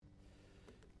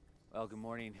Well, good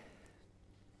morning,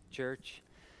 church.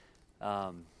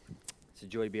 It's a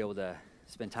joy to be able to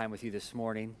spend time with you this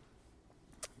morning,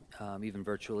 even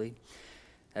virtually.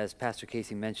 As Pastor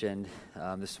Casey mentioned,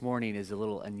 this morning is a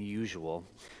little unusual,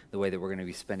 the way that we're going to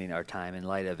be spending our time in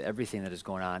light of everything that is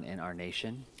going on in our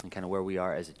nation and kind of where we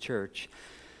are as a church.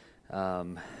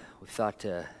 We thought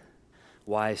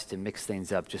wise to mix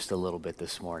things up just a little bit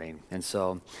this morning. And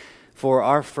so for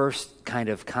our first kind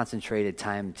of concentrated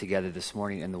time together this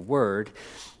morning in the Word,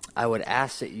 I would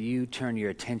ask that you turn your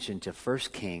attention to 1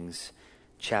 Kings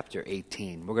chapter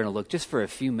 18. We're going to look just for a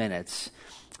few minutes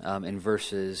in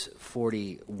verses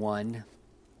 41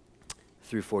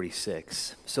 through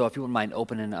 46. So if you wouldn't mind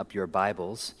opening up your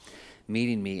Bibles,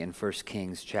 meeting me in 1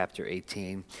 Kings chapter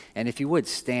 18. And if you would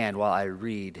stand while I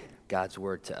read God's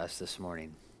Word to us this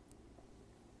morning.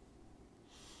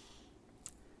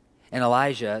 And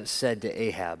Elijah said to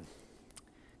Ahab,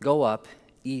 "Go up,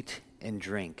 eat and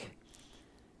drink,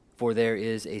 for there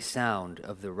is a sound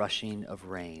of the rushing of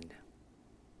rain."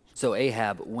 So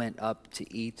Ahab went up to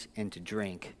eat and to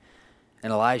drink,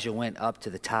 and Elijah went up to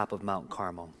the top of Mount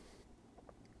Carmel.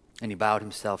 And he bowed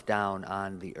himself down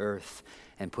on the earth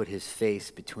and put his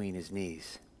face between his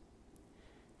knees.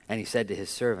 And he said to his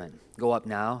servant, "Go up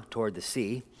now toward the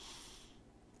sea."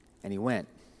 And he went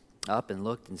up and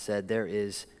looked and said, "There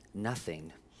is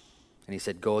nothing." And he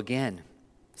said, "Go again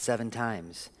 7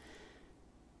 times.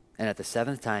 And at the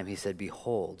 7th time he said,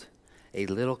 "Behold, a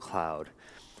little cloud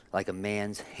like a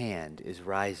man's hand is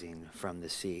rising from the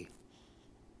sea."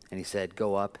 And he said,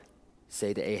 "Go up,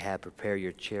 say to Ahab, prepare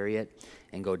your chariot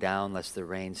and go down lest the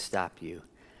rain stop you."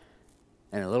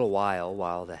 And a little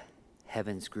while the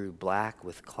heavens grew black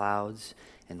with clouds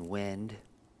and wind,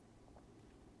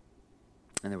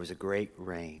 and there was a great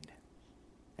rain.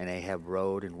 And Ahab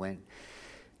rode and went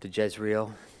to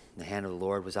Jezreel. The hand of the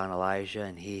Lord was on Elijah,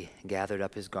 and he gathered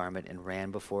up his garment and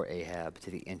ran before Ahab to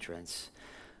the entrance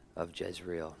of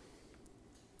Jezreel.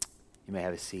 You may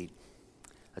have a seat.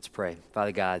 Let's pray.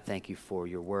 Father God, thank you for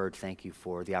your word. Thank you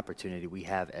for the opportunity we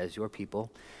have as your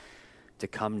people to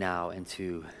come now and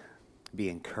to be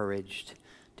encouraged,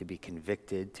 to be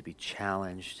convicted, to be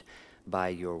challenged by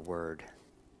your word.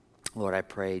 Lord, I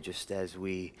pray just as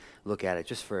we look at it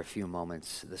just for a few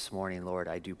moments this morning, Lord,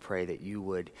 I do pray that you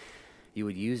would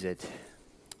use it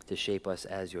to shape us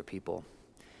as your people,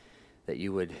 that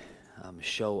you would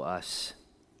show us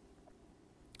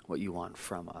what you want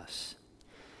from us.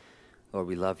 Lord,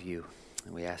 we love you,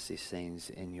 and we ask these things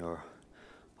in your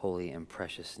holy and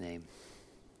precious name.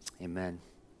 Amen.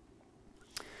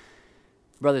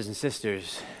 Brothers and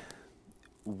sisters,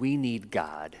 we need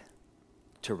God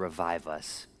to revive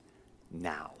us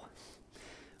now.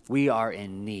 We are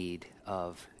in need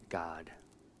of God.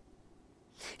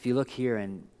 If you look here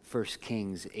in 1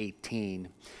 Kings 18,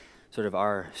 sort of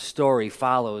our story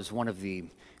follows one of the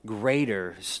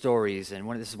greater stories, and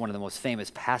this is one of the most famous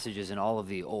passages in all of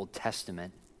the Old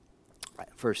Testament,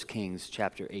 1 Kings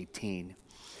chapter 18.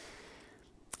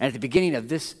 And at the beginning of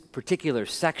this particular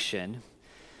section,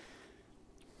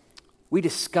 we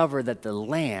discover that the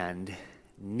land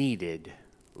needed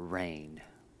rain.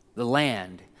 The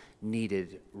land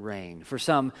needed rain. For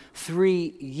some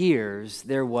 3 years,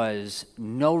 there was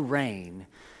no rain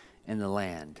in the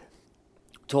land.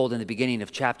 Told in the beginning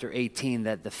of chapter 18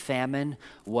 that the famine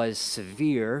was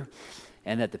severe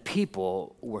and that the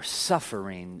people were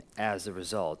suffering as a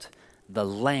result. The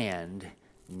land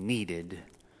needed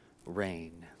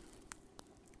rain.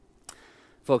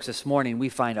 Folks, this morning we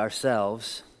find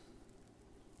ourselves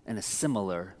in a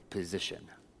similar position,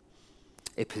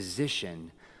 a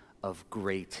position of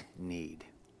great need.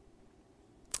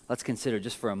 Let's consider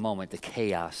just for a moment the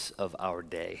chaos of our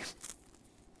day.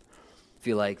 I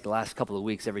feel like the last couple of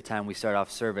weeks, every time we start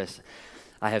off service,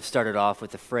 I have started off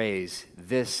with the phrase,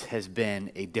 "This has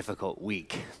been a difficult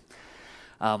week."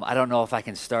 I don't know if I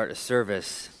can start a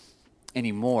service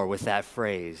anymore with that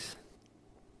phrase.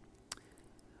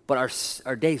 But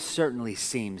our day certainly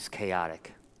seems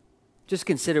chaotic. Just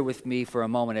consider with me for a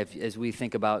moment as we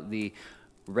think about the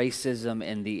racism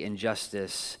and the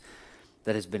injustice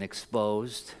that has been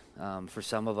exposed for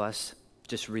some of us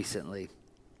just recently.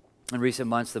 In recent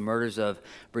months, the murders of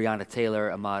Breonna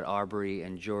Taylor, Ahmaud Arbery,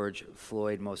 and George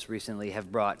Floyd most recently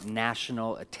have brought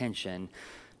national attention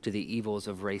to the evils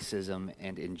of racism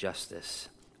and injustice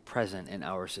present in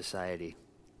our society.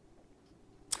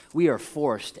 We are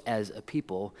forced as a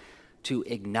people to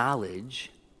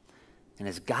acknowledge, and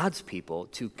as God's people,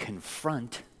 to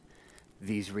confront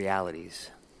these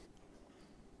realities.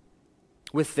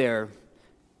 With their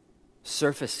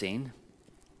surfacing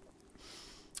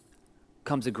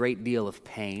comes a great deal of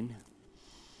pain,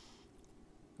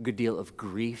 a good deal of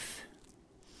grief,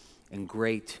 and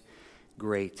great,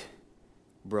 great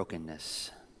brokenness.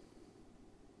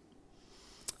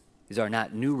 These are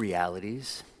not new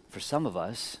realities. For some of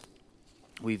us,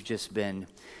 we've just been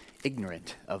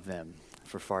ignorant of them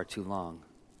for far too long.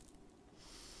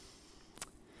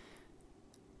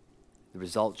 The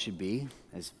result should be,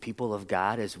 as people of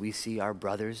God, as we see our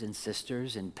brothers and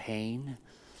sisters in pain,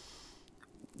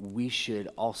 we should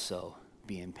also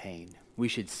be in pain. We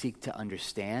should seek to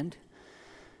understand,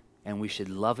 and we should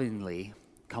lovingly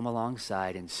come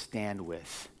alongside and stand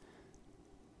with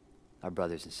our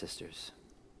brothers and sisters.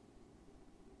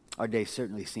 Our day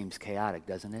certainly seems chaotic,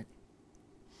 doesn't it?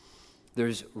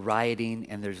 There's rioting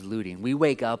and there's looting. We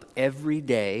wake up every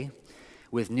day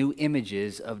with new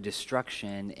images of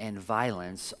destruction and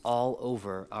violence all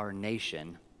over our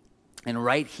nation and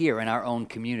right here in our own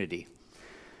community.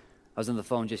 I was on the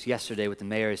phone just yesterday with the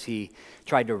mayor as he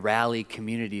tried to rally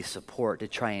community support to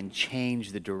try and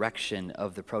change the direction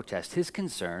of the protest. His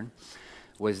concern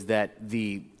was that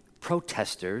the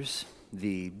protesters,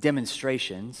 the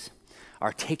demonstrations,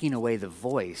 are taking away the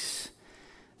voice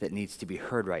that needs to be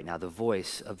heard right now, the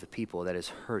voice of the people that is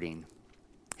hurting.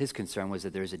 His concern was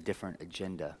that there's a different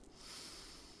agenda.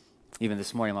 Even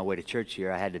this morning on my way to church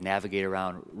here, I had to navigate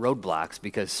around roadblocks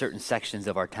because certain sections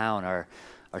of our town are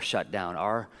shut down.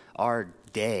 Our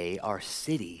day, our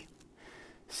city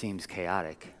seems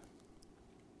chaotic.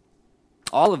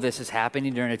 All of this is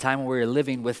happening during a time when we're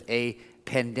living with a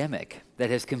pandemic that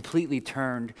has completely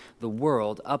turned the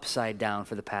world upside down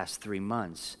for the past 3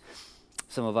 months.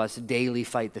 Some of us daily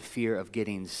fight the fear of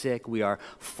getting sick. We are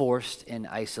forced in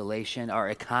isolation. Our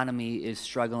economy is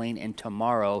struggling, and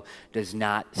tomorrow does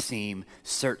not seem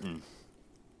certain.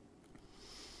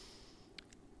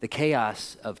 The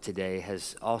chaos of today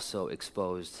has also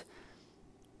exposed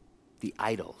the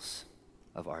idols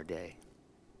of our day.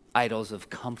 Idols of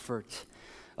comfort,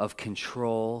 of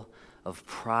control, of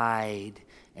pride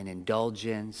and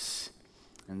indulgence,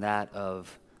 and that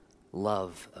of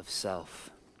love of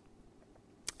self.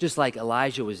 Just like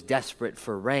Elijah was desperate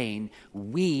for rain,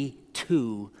 we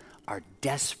too are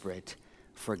desperate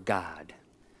for God.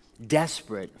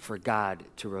 Desperate for God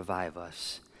to revive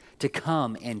us, to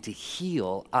come and to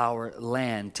heal our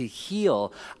land, to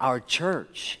heal our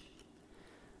church,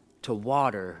 to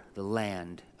water the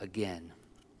land again.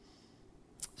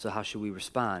 So how should we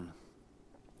respond?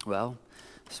 Well,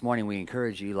 this morning we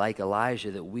encourage you, like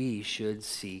Elijah, that we should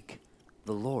seek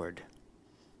the Lord.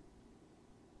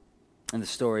 In the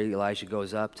story, Elijah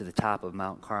goes up to the top of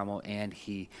Mount Carmel and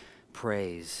he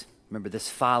prays. Remember, this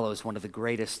follows one of the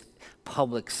greatest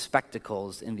public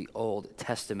spectacles in the Old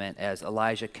Testament as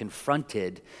Elijah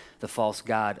confronted the false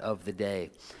god of the day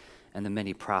and the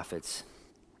many prophets.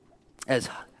 As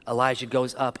Elijah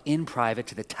goes up in private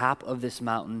to the top of this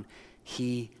mountain,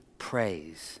 he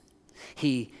prays.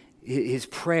 His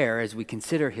prayer, as we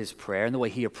consider his prayer and the way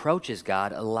he approaches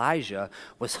God, Elijah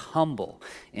was humble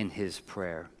in his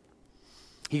prayer.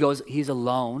 He's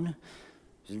alone.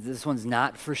 This one's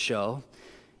not for show.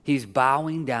 He's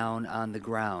bowing down on the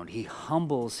ground. He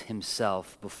humbles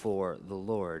himself before the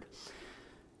Lord.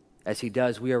 As he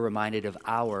does, we are reminded of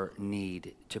our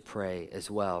need to pray as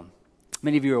well.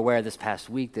 Many of you are aware this past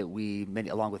week that we,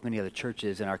 along with many other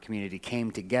churches in our community,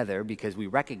 came together because we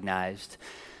recognized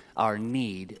our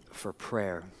need for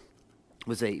prayer. It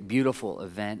was a beautiful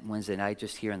event Wednesday night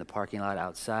just here in the parking lot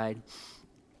outside.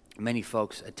 Many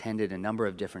folks attended, a number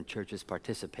of different churches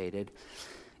participated.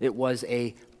 It was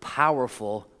a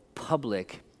powerful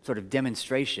public sort of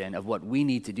demonstration of what we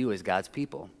need to do as God's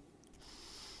people.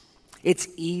 It's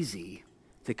easy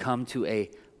to come to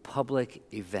a public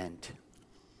event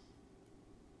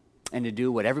and to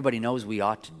do what everybody knows we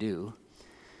ought to do.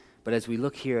 But as we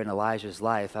look here in Elijah's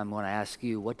life, I'm going to ask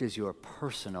you, what does your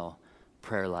personal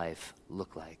prayer life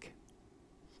look like?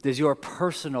 Does your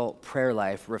personal prayer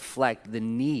life reflect the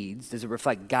needs? Does it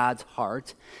reflect God's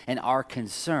heart and our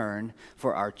concern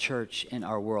for our church and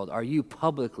our world? Are you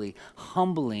publicly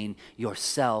humbling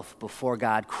yourself before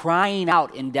God, crying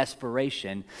out in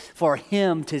desperation for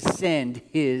him to send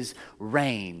his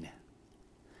rain?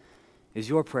 Is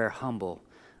your prayer humble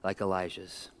like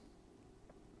Elijah's?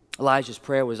 Elijah's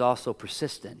prayer was also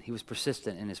persistent. He was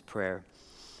persistent in his prayer.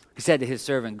 He said to his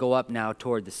servant, "Go up now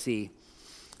toward the sea."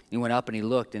 He went up and he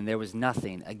looked, and there was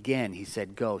nothing. Again, he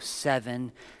said, "Go,"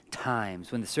 7 times.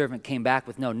 When the servant came back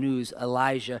with no news,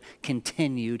 Elijah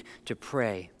continued to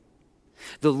pray.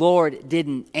 The Lord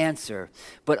didn't answer,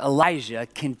 but Elijah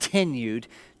continued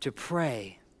to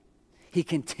pray. He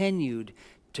continued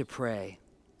to pray.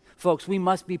 Folks, we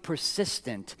must be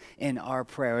persistent in our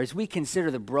prayer. As we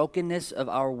consider the brokenness of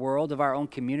our world, of our own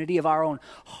community, of our own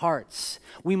hearts,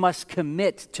 we must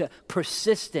commit to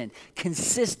persistent,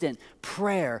 consistent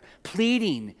prayer,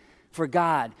 pleading for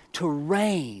God to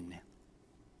reign,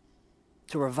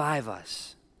 to revive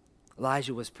us.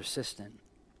 Elijah was persistent.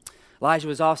 Elijah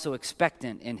was also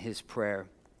expectant in his prayer.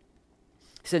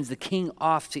 He sends the king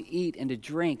off to eat and to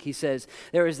drink. He says,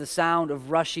 there is the sound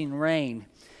of rushing rain.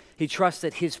 He trusts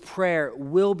that his prayer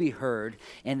will be heard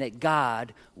and that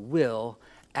God will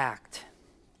act.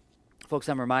 Folks,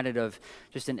 I'm reminded of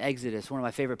just in Exodus, one of my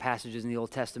favorite passages in the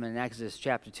Old Testament, in Exodus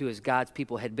chapter 2, as God's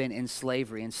people had been in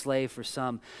slavery, enslaved for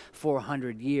some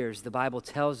 400 years. The Bible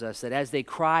tells us that as they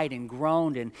cried and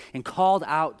groaned and called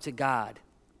out to God,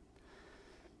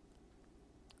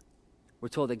 we're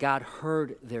told that God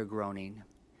heard their groaning.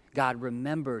 God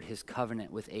remembered his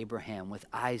covenant with Abraham, with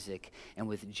Isaac, and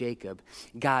with Jacob.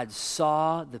 God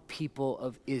saw the people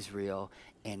of Israel,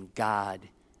 and God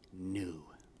knew.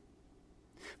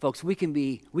 Folks, we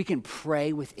can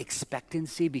pray with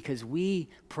expectancy because we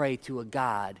pray to a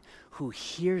God who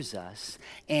hears us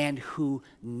and who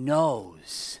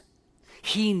knows.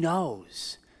 He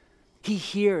knows. He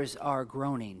hears our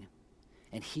groaning,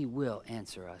 and he will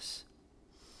answer us.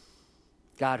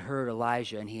 God heard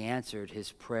Elijah, and he answered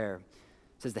his prayer.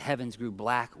 It says the heavens grew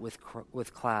black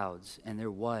with clouds, and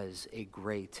there was a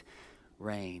great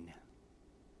rain.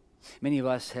 Many of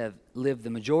us have lived the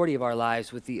majority of our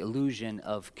lives with the illusion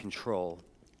of control.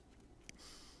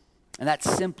 And that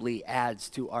simply adds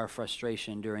to our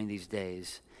frustration during these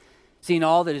days. Seeing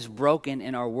all that is broken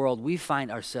in our world, we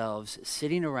find ourselves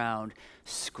sitting around,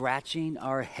 scratching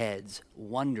our heads,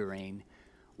 wondering,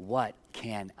 what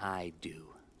can I do?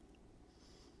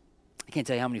 I can't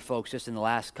tell you how many folks just in the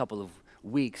last couple of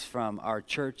weeks from our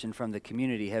church and from the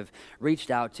community have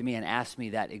reached out to me and asked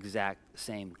me that exact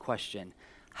same question.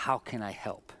 How can I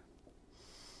help?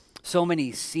 So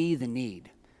many see the need,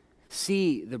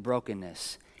 see the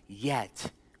brokenness,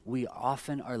 yet we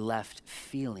often are left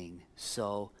feeling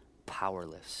so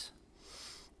powerless.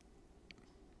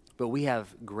 But we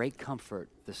have great comfort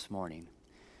this morning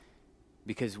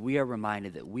because we are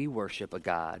reminded that we worship a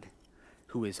God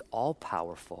who is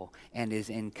all-powerful and is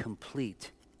in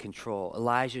complete control.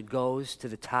 Elijah goes to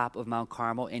the top of Mount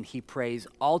Carmel and he prays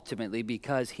ultimately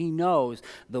because he knows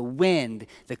the wind,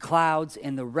 the clouds,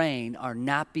 and the rain are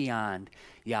not beyond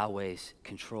Yahweh's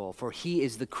control. For he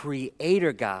is the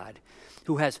creator God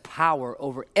who has power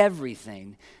over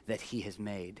everything that he has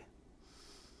made.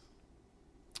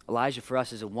 Elijah for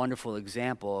us is a wonderful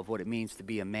example of what it means to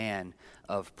be a man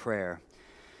of prayer.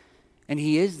 And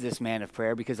he is this man of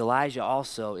prayer because Elijah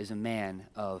also is a man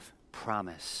of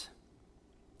promise.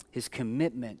 His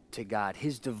commitment to God,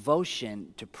 his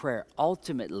devotion to prayer,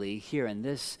 ultimately here in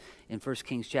 1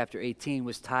 Kings chapter 18,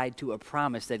 was tied to a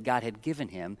promise that God had given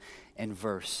him in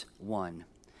verse 1,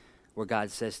 where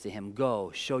God says to him,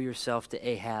 "Go, show yourself to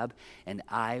Ahab, and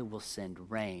I will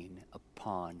send rain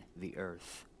upon the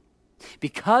earth."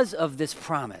 Because of this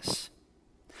promise,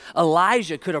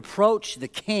 Elijah could approach the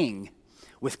king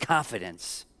with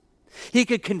confidence. He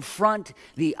could confront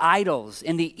the idols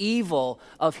and the evil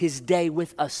of his day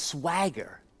with a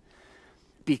swagger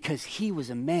because he was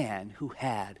a man who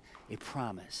had a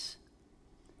promise.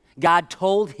 God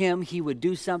told him he would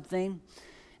do something,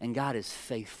 and God is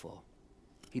faithful.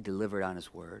 He delivered on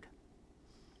his word.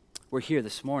 We're here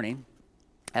this morning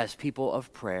as people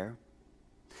of prayer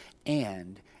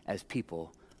and as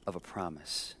people of a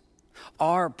promise.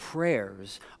 Our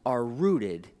prayers are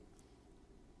rooted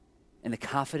in the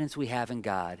confidence we have in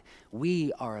God.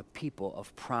 We are a people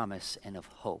of promise and of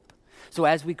hope. So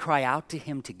as we cry out to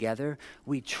him together,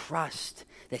 we trust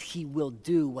that he will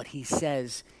do what he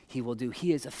says he will do.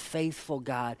 He is a faithful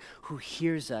God who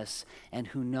hears us and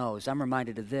who knows. I'm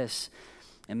reminded of this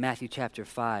in Matthew chapter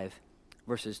 5,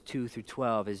 verses 2 through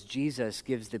 12, as Jesus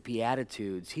gives the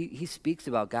Beatitudes. He speaks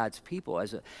about God's people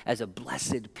as a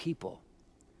blessed people,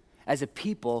 as a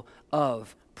people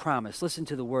of promise. Listen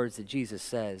to the words that Jesus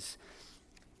says.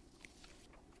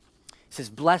 He says,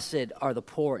 "Blessed are the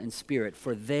poor in spirit,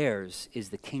 for theirs is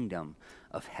the kingdom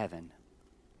of heaven.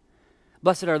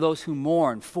 Blessed are those who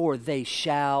mourn, for they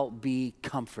shall be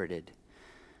comforted.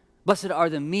 Blessed are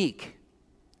the meek,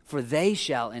 for they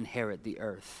shall inherit the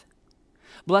earth.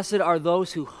 Blessed are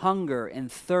those who hunger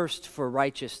and thirst for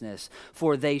righteousness,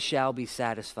 for they shall be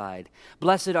satisfied.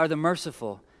 Blessed are the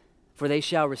merciful, for they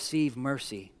shall receive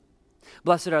mercy.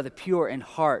 Blessed are the pure in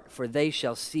heart, for they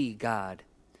shall see God.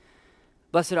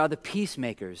 Blessed are the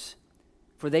peacemakers,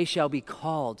 for they shall be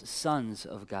called sons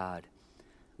of God.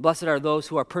 Blessed are those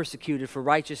who are persecuted for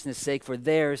righteousness' sake, for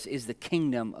theirs is the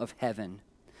kingdom of heaven.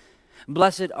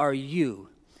 Blessed are you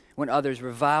when others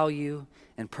revile you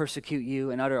and persecute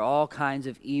you and utter all kinds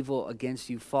of evil against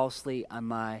you falsely on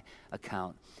my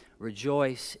account.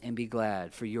 Rejoice and be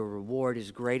glad, for your reward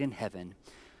is great in heaven,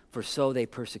 for so they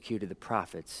persecuted the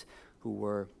prophets who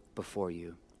were before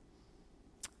you.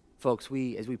 Folks,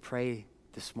 as we pray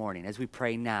this morning, as we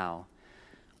pray now,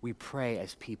 we pray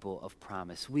as people of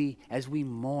promise. As we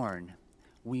mourn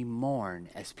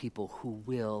as people who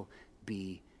will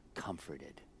be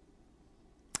comforted.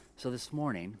 So this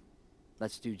morning,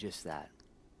 let's do just that.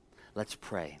 Let's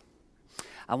pray.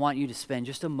 I want you to spend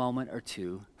just a moment or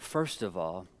two, first of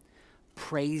all,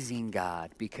 praising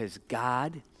God, because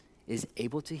God is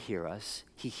able to hear us.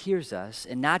 He hears us,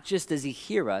 and not just does he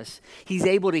hear us, he's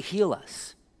able to heal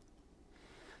us.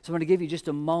 So I'm going to give you just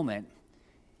a moment,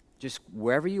 just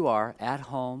wherever you are, at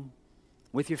home,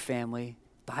 with your family,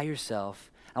 by yourself.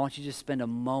 I want you to just spend a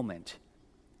moment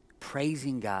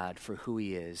praising God for who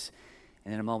he is.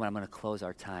 And in a moment, I'm going to close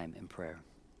our time in prayer.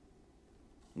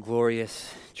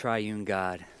 Glorious triune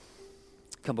God,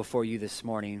 come before you this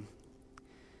morning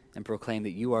and proclaim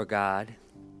that you are God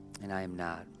and I am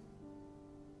not.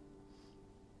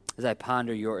 As I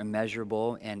ponder your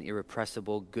immeasurable and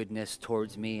irrepressible goodness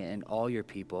towards me and all your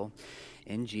people,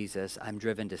 in Jesus, I'm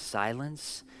driven to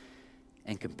silence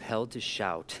and compelled to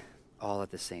shout all at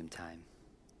the same time.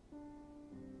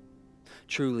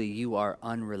 Truly, you are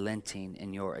unrelenting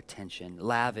in your attention,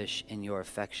 lavish in your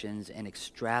affections, and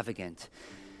extravagant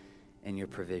in your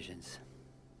provisions.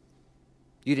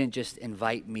 You didn't just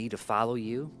invite me to follow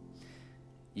you.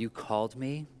 You called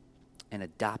me and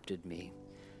adopted me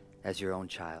as your own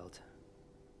child.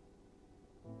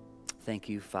 Thank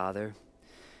you, Father.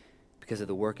 Because of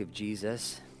the work of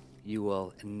Jesus, you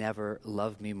will never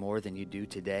love me more than you do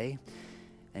today,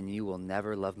 and you will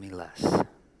never love me less.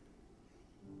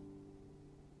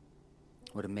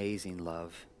 What amazing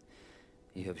love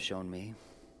you have shown me.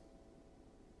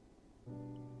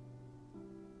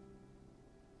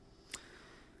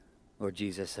 Lord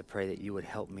Jesus, I pray that you would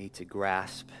help me to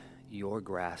grasp your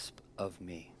grasp of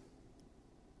me.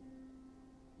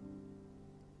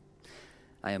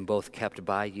 I am both kept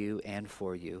by you and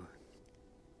for you.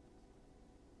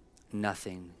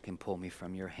 Nothing can pull me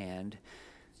from your hand,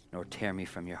 nor tear me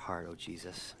from your heart, O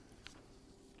Jesus.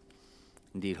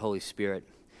 Indeed, Holy Spirit,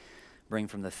 bring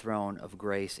from the throne of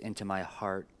grace into my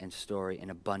heart and story an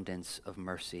abundance of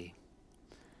mercy.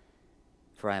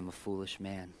 For I am a foolish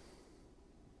man.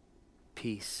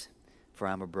 Peace, for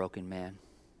I am a broken man.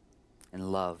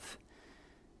 And love,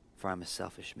 for I am a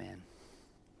selfish man.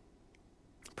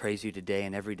 Praise you today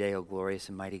and every day, O glorious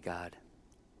and mighty God.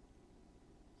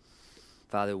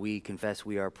 Father, we confess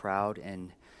we are proud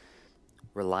and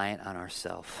reliant on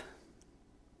ourselves.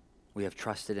 We have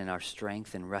trusted in our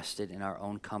strength and rested in our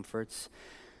own comforts.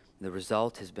 The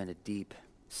result has been a deep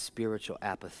spiritual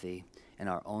apathy in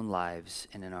our own lives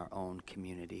and in our own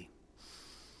community.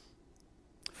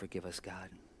 Forgive us, God.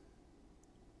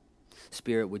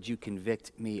 Spirit, would you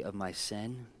convict me of my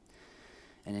sin,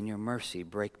 and in your mercy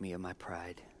break me of my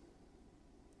pride.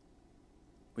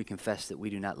 We confess that we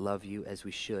do not love you as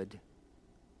we should.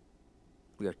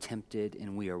 We are tempted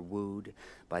and we are wooed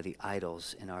by the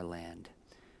idols in our land.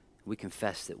 We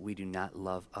confess that we do not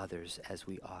love others as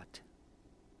we ought.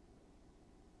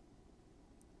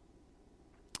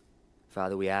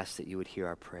 Father, we ask that you would hear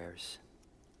our prayers.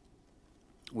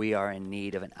 We are in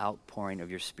need of an outpouring of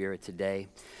your Spirit today.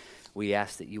 We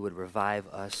ask that you would revive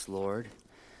us, Lord,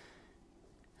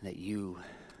 and that you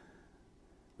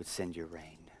would send your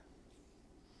rain.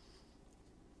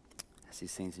 I ask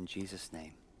these things in Jesus'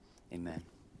 name. Amen.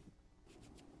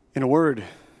 In a word,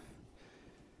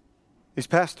 these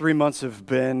past 3 months have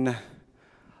been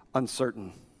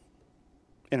uncertain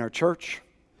in our church,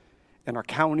 in our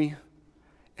county,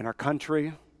 in our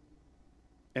country,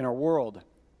 in our world.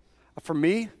 For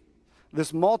me,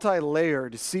 this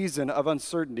multi-layered season of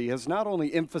uncertainty has not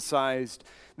only emphasized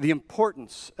the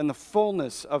importance and the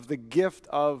fullness of the gift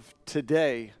of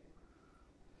today,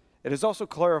 it has also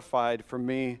clarified for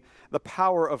me the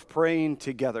power of praying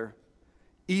together,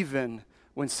 even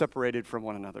when separated from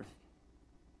one another.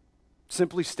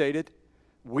 Simply stated,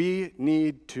 we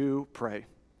need to pray.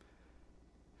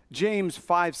 James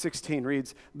 5:16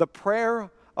 reads, "The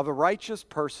prayer of a righteous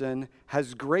person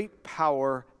has great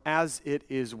power as it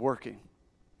is working."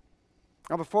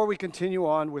 Now, before we continue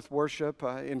on with worship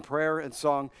in prayer and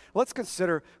song, let's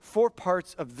consider 4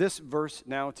 parts of this verse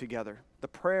now together. The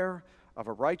prayer of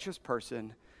a righteous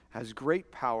person has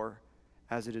great power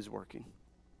as it is working.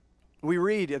 We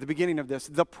read at the beginning of this,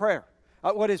 the prayer.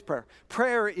 What is prayer?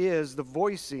 Prayer is the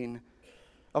voicing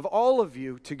of all of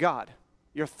you to God.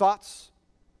 Your thoughts,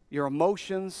 your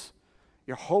emotions,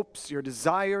 your hopes, your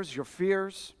desires, your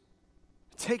fears,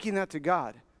 taking that to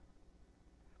God.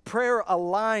 Prayer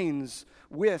aligns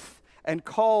with and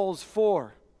calls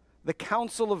for the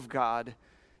counsel of God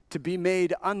to be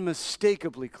made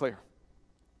unmistakably clear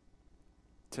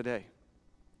today.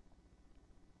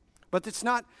 But it's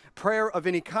not prayer of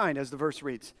any kind, as the verse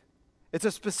reads. It's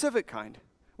a specific kind.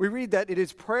 We read that it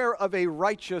is prayer of a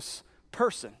righteous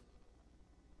person.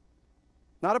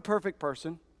 Not a perfect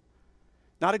person,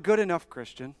 not a good enough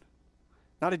Christian,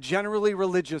 not a generally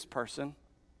religious person,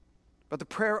 but the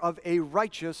prayer of a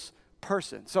righteous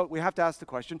person. So we have to ask the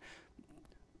question,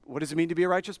 what does it mean to be a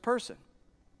righteous person?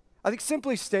 I think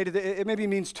simply stated, it maybe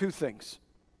means two things.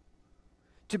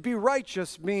 To be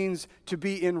righteous means to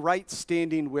be in right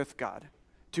standing with God.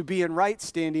 To be in right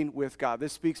standing with God.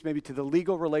 This speaks maybe to the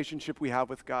legal relationship we have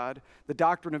with God, the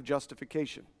doctrine of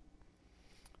justification.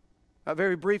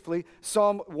 Very briefly,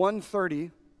 Psalm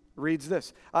 130 reads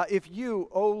this. If you,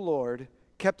 O Lord,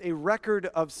 kept a record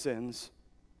of sins,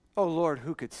 O Lord,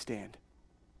 who could stand?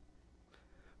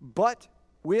 But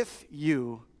with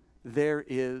you there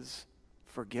is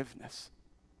forgiveness.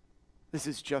 This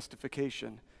is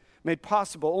justification, made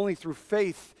possible only through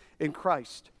faith in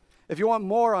Christ. If you want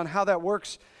more on how that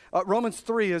works, Romans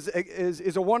 3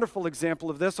 is a wonderful example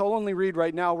of this. I'll only read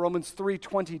right now Romans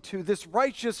 3:22. This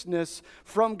righteousness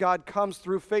from God comes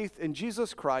through faith in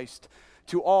Jesus Christ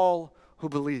to all who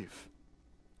believe.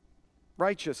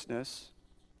 Righteousness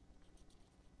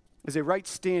is a right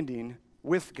standing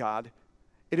with God.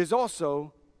 It is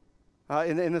also,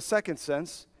 in the second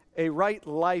sense, a right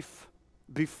life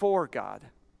before God.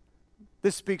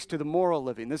 This speaks to the moral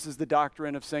living. This is the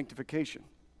doctrine of sanctification.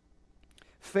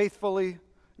 Faithfully,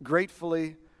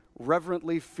 gratefully,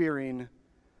 reverently fearing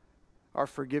our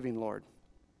forgiving Lord,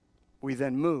 we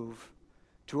then move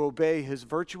to obey his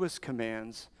virtuous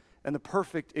commands and the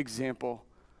perfect example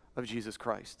of Jesus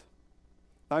Christ.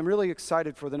 I'm really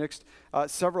excited for the next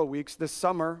several weeks. This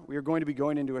summer, we are going to be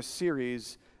going into a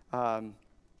series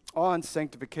on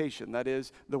sanctification. That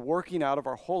is, the working out of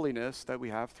our holiness that we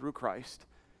have through Christ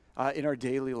in our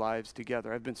daily lives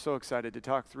together. I've been so excited to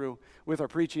talk through with our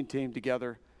preaching team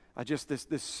together just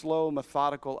this slow,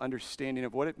 methodical understanding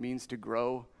of what it means to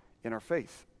grow in our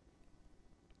faith.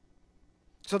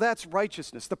 So that's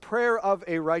righteousness, the prayer of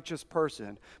a righteous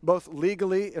person, both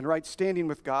legally in right standing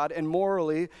with God and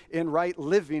morally in right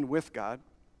living with God,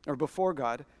 or before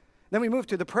God. Then we move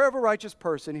to the prayer of a righteous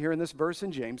person here in this verse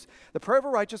in James. The prayer of a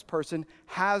righteous person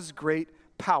has great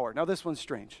power. Now this one's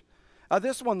strange.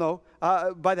 This one, though,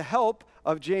 by the help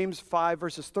of James 5,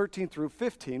 verses 13 through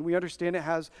 15, we understand it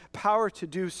has power to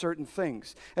do certain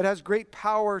things. It has great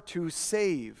power to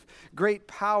save, great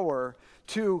power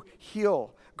to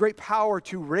heal, great power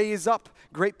to raise up,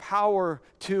 great power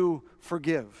to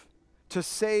forgive, to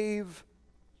save,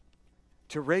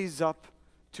 to raise up,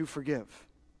 to forgive.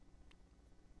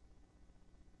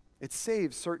 It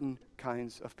saves certain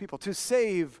kinds of people, to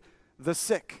save the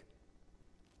sick.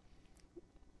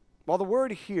 While the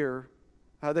word here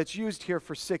that's used here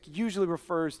for sick usually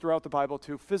refers throughout the Bible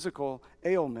to physical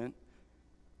ailment,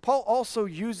 Paul also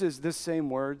uses this same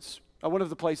words. One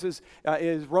of the places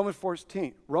is Romans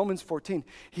 14.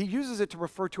 He uses it to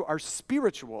refer to our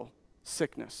spiritual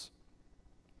sickness.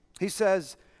 He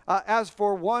says, as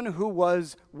for one who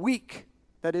was weak,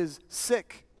 that is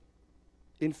sick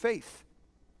in faith.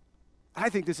 I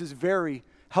think this is very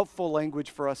helpful language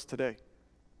for us today,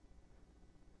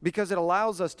 because it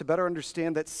allows us to better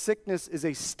understand that sickness is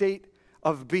a state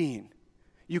of being.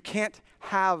 You can't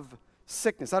have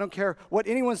sickness. I don't care what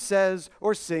anyone says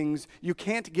or sings, you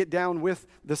can't get down with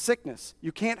the sickness.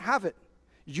 You can't have it.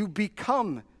 You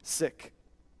become sick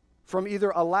from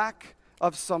either a lack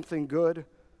of something good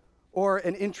or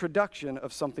an introduction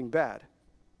of something bad.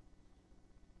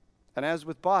 And as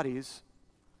with bodies,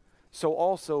 so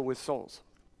also with souls.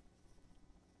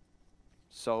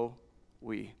 So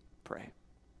we pray.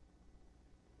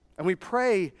 And we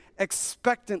pray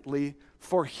expectantly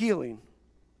for healing,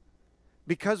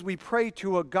 because we pray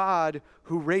to a God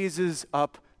who raises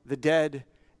up the dead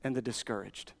and the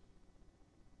discouraged.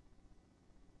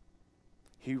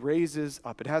 He raises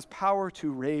up. It has power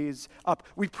to raise up.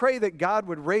 We pray that God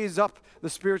would raise up the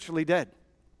spiritually dead.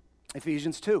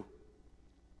 Ephesians 2.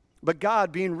 But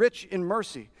God, being rich in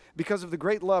mercy, because of the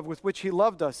great love with which he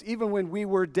loved us, even when we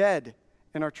were dead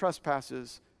in our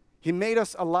trespasses, he made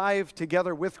us alive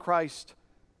together with Christ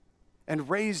and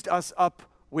raised us up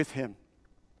with him.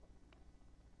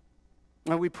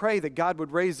 And we pray that God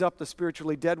would raise up the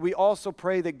spiritually dead. We also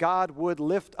pray that God would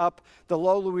lift up the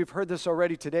lowly. We've heard this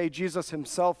already today. Jesus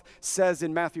himself says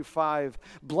in Matthew 5,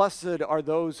 "Blessed are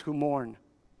those who mourn,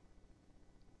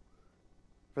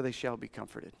 for they shall be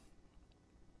comforted.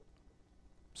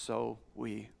 So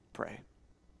we pray.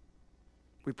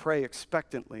 We pray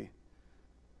expectantly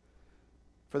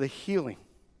for the healing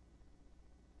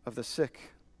of the sick,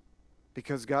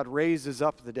 because God raises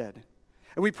up the dead.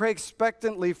 And we pray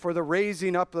expectantly for the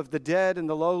raising up of the dead and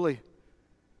the lowly,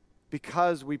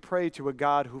 because we pray to a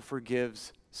God who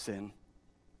forgives sin.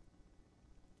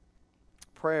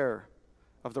 Prayer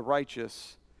of the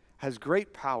righteous has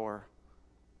great power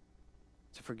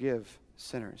to forgive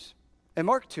sinners. In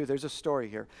Mark 2, there's a story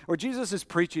here where Jesus is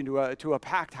preaching to a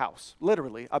packed house,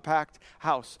 literally a packed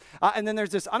house. And then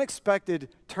there's this unexpected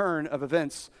turn of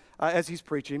events as he's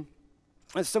preaching.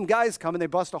 And some guys come and they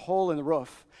bust a hole in the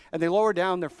roof, and they lower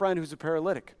down their friend who's a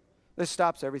paralytic. This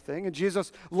stops everything. And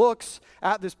Jesus looks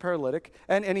at this paralytic,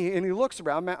 and he looks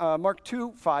around. Mark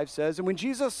 2:5 says, and when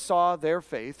Jesus saw their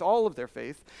faith, all of their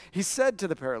faith, he said to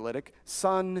the paralytic,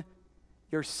 "Son,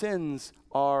 your sins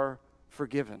are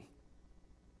forgiven."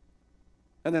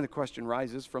 And then the question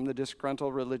rises from the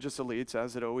disgruntled religious elites,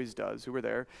 as it always does, who were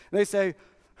there. And they say,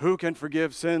 "Who can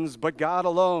forgive sins but God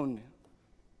alone?"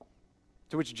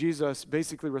 To which Jesus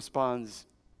basically responds,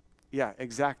 "Yeah,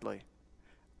 exactly.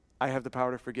 I have the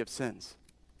power to forgive sins."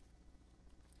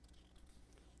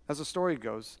 As the story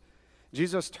goes,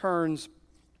 Jesus turns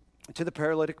to the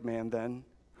paralytic man then,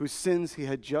 whose sins he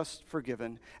had just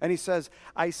forgiven, and he says,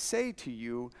 "I say to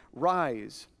you,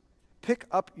 rise, pick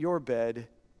up your bed,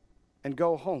 and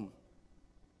go home."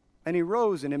 And he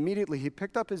rose, and immediately he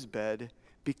picked up his bed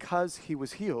because he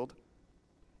was healed,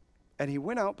 and he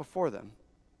went out before them,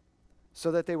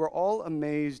 so that they were all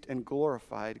amazed and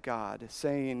glorified God,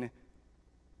 saying,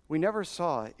 "We never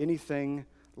saw anything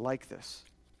like this."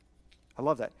 I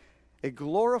love that. A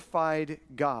glorified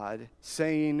God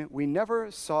saying, "We never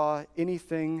saw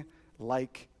anything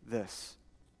like this."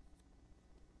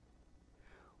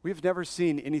 We've never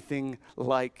seen anything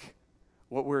like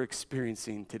what we're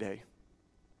experiencing today.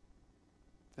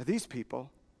 Now, these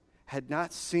people had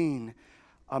not seen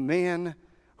a man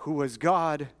who was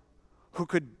God, who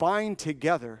could bind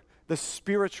together the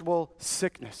spiritual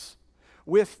sickness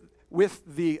with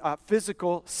the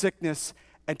physical sickness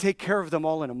and take care of them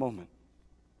all in a moment.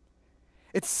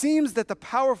 It seems that the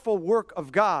powerful work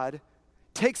of God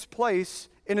takes place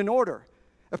in an order.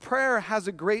 A prayer has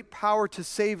a great power to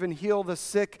save and heal the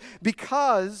sick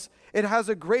because it has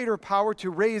a greater power to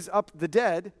raise up the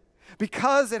dead,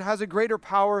 because it has a greater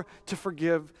power to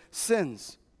forgive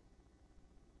sins.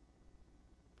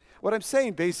 What I'm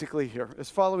saying basically here is,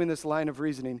 following this line of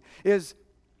reasoning, is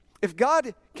if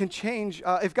God can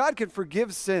if God can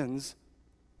forgive sins,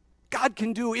 God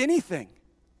can do anything.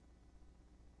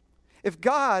 If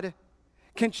God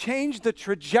can change the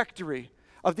trajectory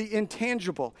of the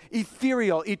intangible,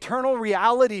 ethereal, eternal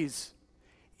realities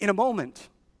in a moment,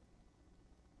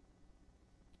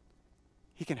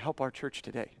 He can help our church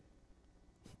today.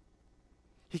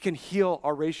 He can heal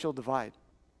our racial divide.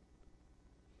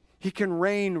 He can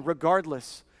reign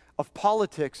regardless of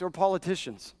politics or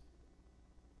politicians.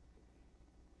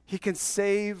 He can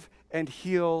save and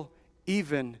heal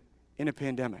even in a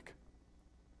pandemic.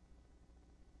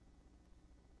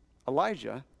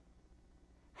 Elijah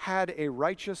had a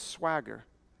righteous swagger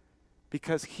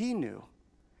because he knew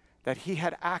that he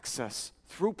had access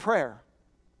through prayer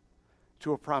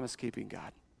to a promise-keeping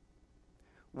God.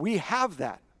 We have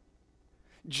that.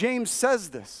 James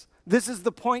says this. This is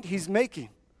the point he's making.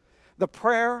 The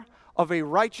prayer of a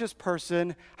righteous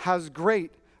person has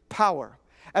great power.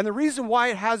 And the reason why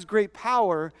it has great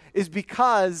power is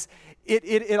because it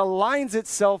aligns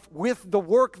itself with the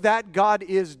work that God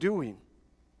is doing.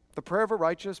 The prayer of a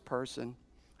righteous person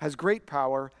has great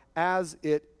power as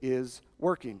it is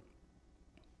working.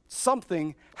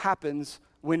 Something happens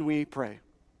when we pray.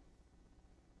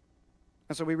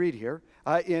 And so we read here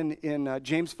in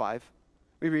James 5,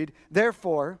 we read,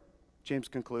 "Therefore," James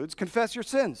concludes, "confess your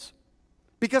sins,"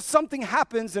 because something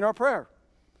happens in our prayer.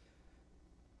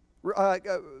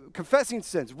 Confessing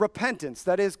sins, repentance,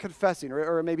 that is confessing,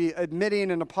 or maybe admitting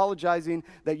and apologizing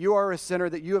that you are a sinner,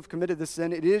 that you have committed the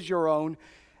sin, it is your own,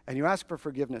 and you ask for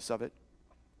forgiveness of it.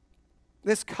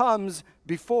 This comes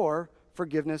before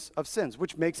forgiveness of sins,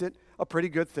 which makes it a pretty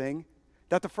good thing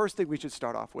that the first thing we should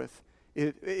start off with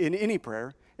in any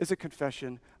prayer is a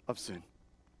confession of sin.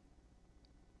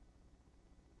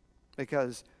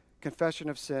 Because confession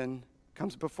of sin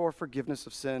comes before forgiveness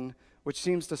of sin, which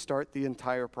seems to start the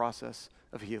entire process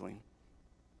of healing.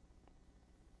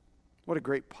 What a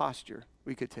great posture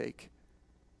we could take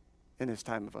in this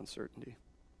time of uncertainty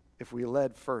if we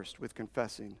led first with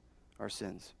confessing our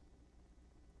sins.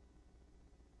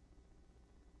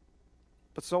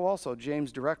 But so also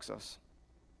James directs us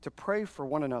to pray for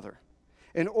one another.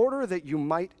 in order that you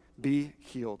might be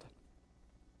healed.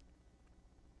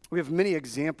 We have many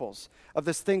examples of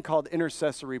this thing called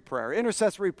intercessory prayer.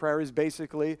 Intercessory prayer is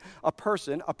basically a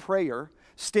person, a prayer,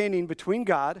 standing between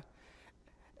God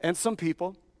and some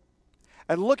people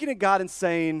and looking at God and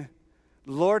saying,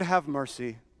 Lord, have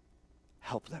mercy,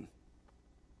 help them.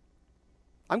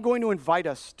 I'm going to invite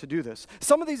us to do this.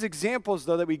 Some of these examples,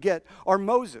 though, that we get are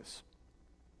Moses.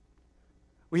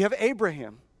 We have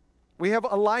Abraham. We have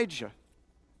Elijah,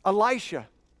 Elisha,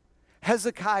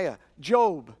 Hezekiah,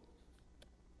 Job,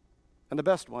 and the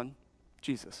best one,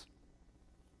 Jesus.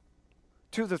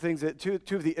 Two of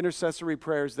the intercessory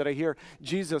prayers that I hear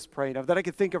Jesus praying of that I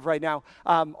can think of right now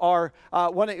are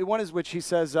one is which he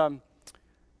says,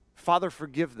 Father,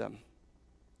 forgive them.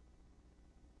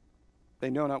 They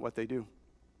know not what they do.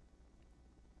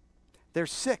 They're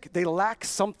sick. They lack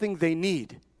something they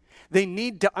need. They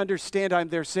need to understand I'm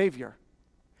their Savior.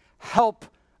 Help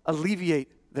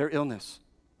alleviate their illness.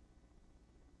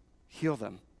 Heal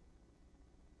them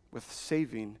with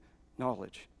saving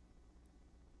knowledge.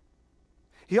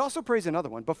 He also prays another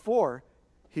one before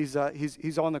he's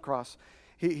on the cross.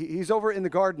 He's over in the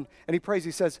garden and he prays.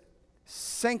 He says,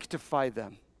 sanctify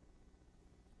them.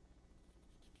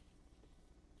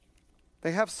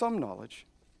 They have some knowledge.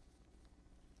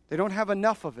 They don't have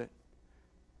enough of it.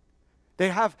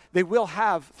 They will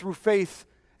have through faith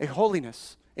a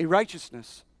holiness, a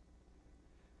righteousness.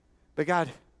 But God,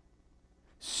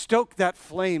 stoke that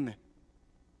flame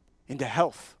into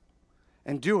health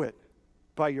and do it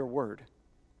by your word.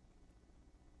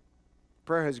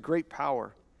 Prayer has great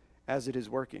power as it is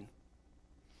working.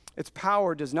 Its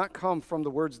power does not come from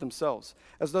the words themselves,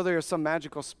 as though they are some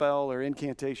magical spell or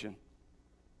incantation.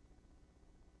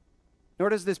 Nor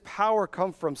does this power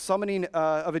come from summoning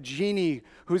of a genie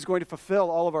who's going to fulfill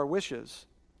all of our wishes.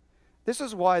 This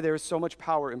is why there is so much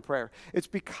power in prayer. It's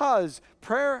because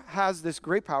prayer has this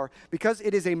great power, because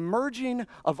it is a merging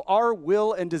of our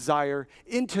will and desire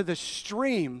into the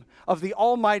stream of the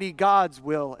Almighty God's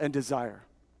will and desire.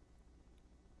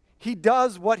 He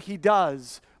does what he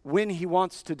does when he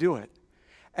wants to do it.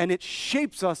 And it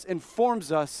shapes us and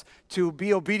forms us to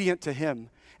be obedient to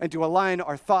him and to align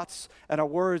our thoughts and our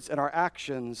words and our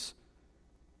actions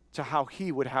to how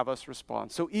he would have us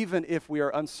respond. So even if we are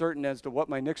uncertain as to what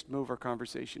my next move or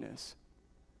conversation is,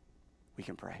 we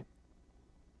can pray.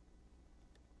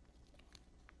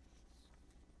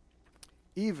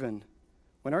 Even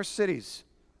when our cities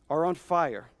are on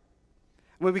fire,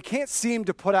 when we can't seem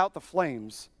to put out the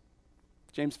flames,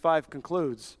 James 5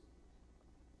 concludes,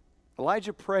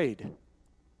 Elijah prayed,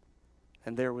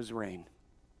 and there was rain.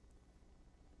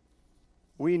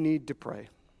 We need to pray.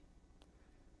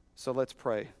 So let's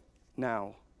pray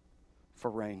now for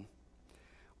rain.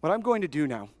 What I'm going to do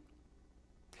now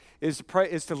is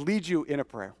to lead you in a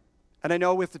prayer. And I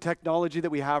know with the technology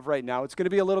that we have right now, it's going to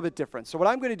be a little bit different. So what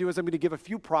I'm going to do is I'm going to give a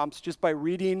few prompts just by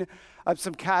reading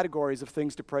some categories of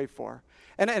things to pray for.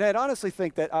 And I'd honestly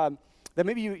think that that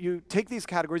maybe you take these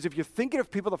categories, if you're thinking of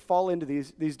people that fall into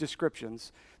these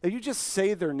descriptions, that you just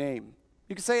say their name.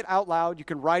 You can say it out loud, you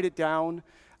can write it down,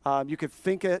 you could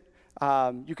think it,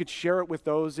 you could share it with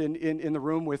those in the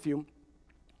room with you.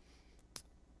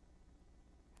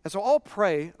 And so I'll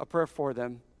pray a prayer for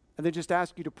them, and then just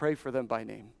ask you to pray for them by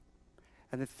name.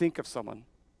 And then think of someone.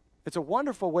 It's a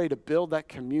wonderful way to build that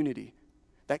community,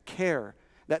 that care,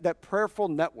 that prayerful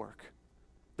network,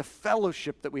 the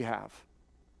fellowship that we have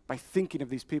by thinking of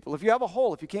these people. If you have a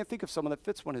hole, if you can't think of someone that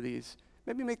fits one of these,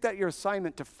 maybe make that your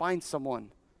assignment to find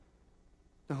someone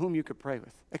to whom you could pray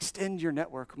with. Extend your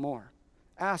network more.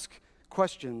 Ask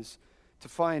questions to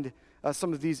find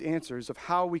some of these answers of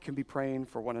how we can be praying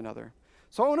for one another.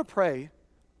 So I want to pray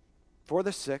for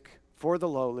the sick, for the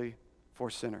lowly, for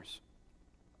sinners.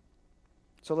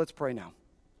 So let's pray now.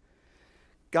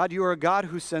 God, you are a God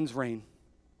who sends rain.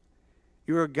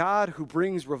 You are a God who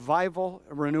brings revival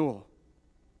and renewal.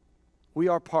 We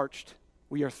are parched.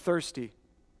 We are thirsty.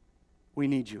 We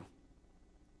need you.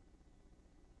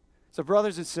 So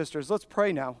brothers and sisters, let's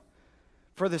pray now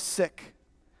for the sick,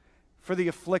 for the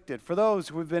afflicted, for those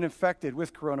who have been infected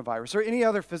with coronavirus or any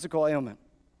other physical ailment,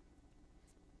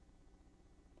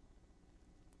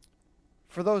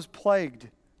 for those plagued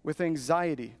with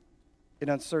anxiety and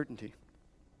uncertainty.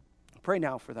 Pray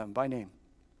now for them by name.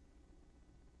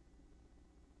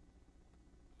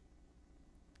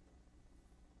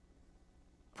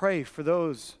 Pray for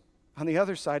those on the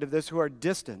other side of this who are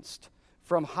distanced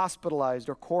from hospitalized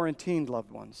or quarantined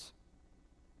loved ones.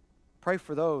 Pray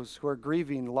for those who are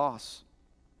grieving loss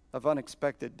of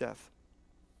unexpected death.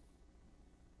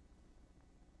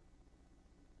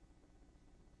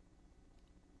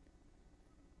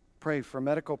 Pray for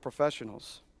medical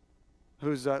professionals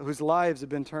whose lives have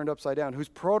been turned upside down, whose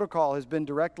protocol has been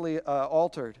directly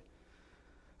altered,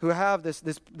 who have the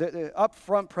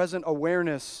upfront present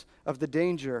awareness of the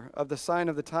danger, of the sign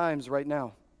of the times right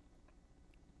now.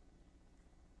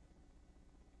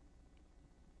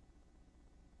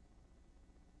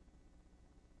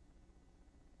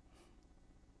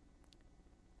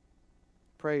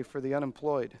 Pray for the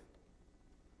unemployed,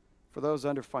 for those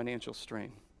under financial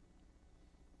strain.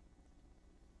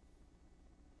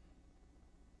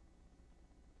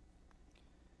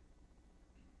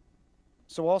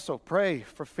 So also pray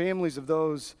for families of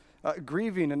those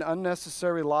grieving an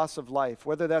unnecessary loss of life,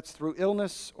 whether that's through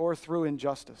illness or through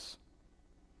injustice.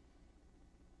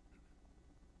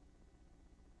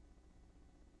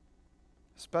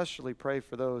 Especially pray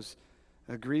for those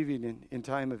grieving in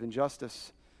time of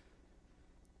injustice,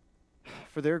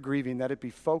 for their grieving, that it be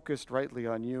focused rightly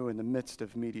on you in the midst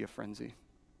of media frenzy.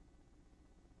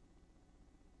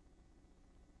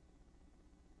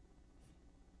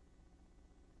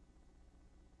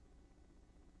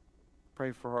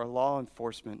 Pray for our law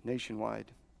enforcement nationwide,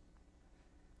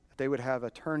 that they would have a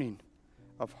turning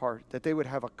of heart, that they would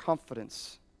have a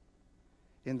confidence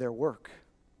in their work,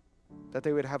 that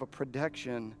they would have a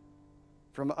protection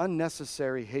from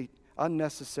unnecessary hate,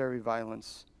 unnecessary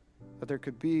violence, that there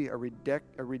could be a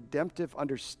redemptive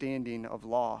understanding of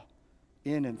law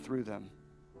in and through them.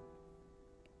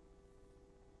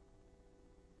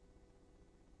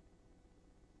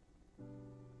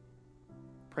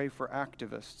 Pray for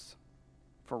activists,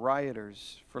 for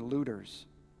rioters, for looters,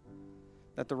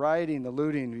 that the rioting, the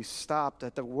looting be stopped,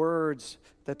 that the words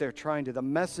that the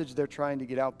message they're trying to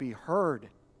get out be heard,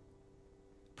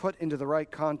 put into the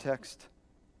right context,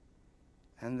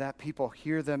 and that people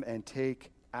hear them and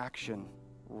take action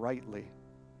rightly.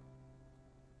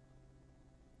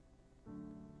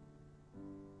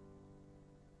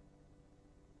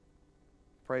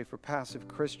 Pray for passive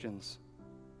Christians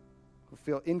who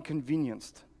feel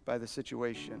inconvenienced by the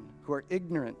situation, who are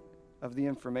ignorant of the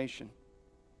information.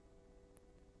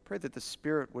 Pray that the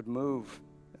Spirit would move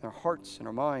in our hearts and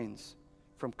our minds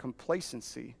from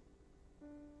complacency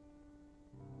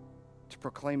to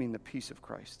proclaiming the peace of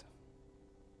Christ.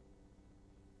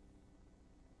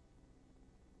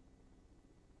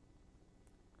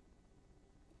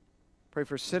 Pray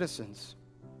for citizens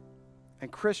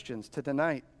and Christians to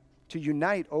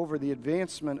unite over the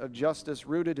advancement of justice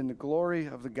rooted in the glory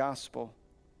of the gospel.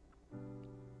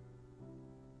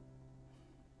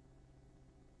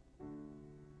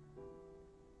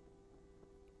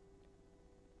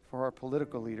 For our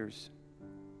political leaders,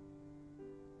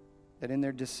 that in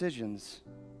their decisions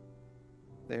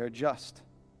they are just,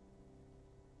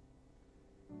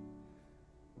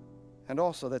 and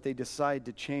also that they decide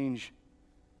to change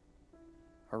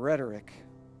a rhetoric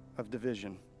of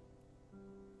division.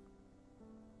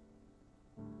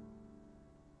 And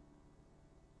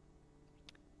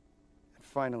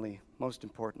finally, most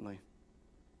importantly,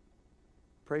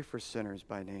 pray for sinners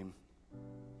by name,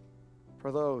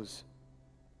 for those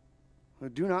who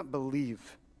do not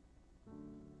believe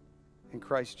in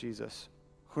Christ Jesus,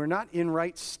 who are not in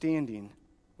right standing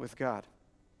with God,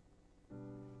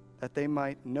 that they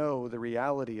might know the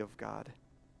reality of God,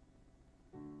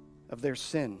 of their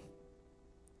sin,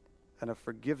 and of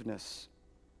forgiveness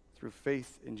through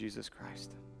faith in Jesus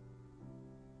Christ.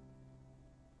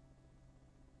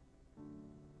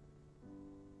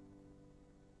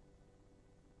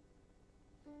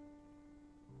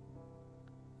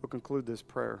 We'll conclude this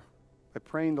prayer by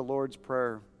praying the Lord's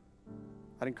Prayer.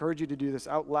 I'd encourage you to do this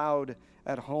out loud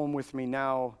at home with me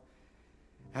now,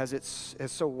 as it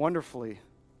so wonderfully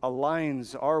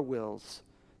aligns our wills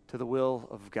to the will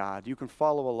of God. You can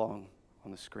follow along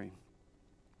on the screen.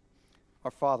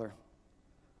 Our Father,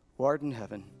 who art in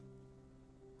heaven,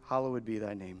 hallowed be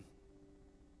thy name.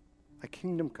 Thy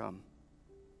kingdom come,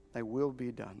 thy will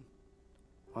be done,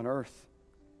 on earth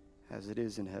as it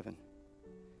is in heaven.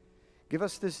 Give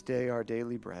us this day our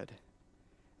daily bread,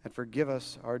 and forgive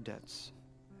us our debts,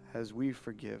 as we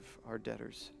forgive our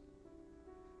debtors.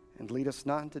 And lead us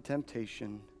not into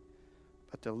temptation,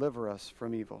 but deliver us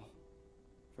from evil.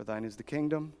 For thine is the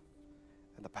kingdom,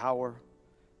 and the power,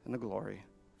 and the glory,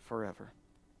 forever.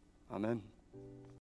 Amen.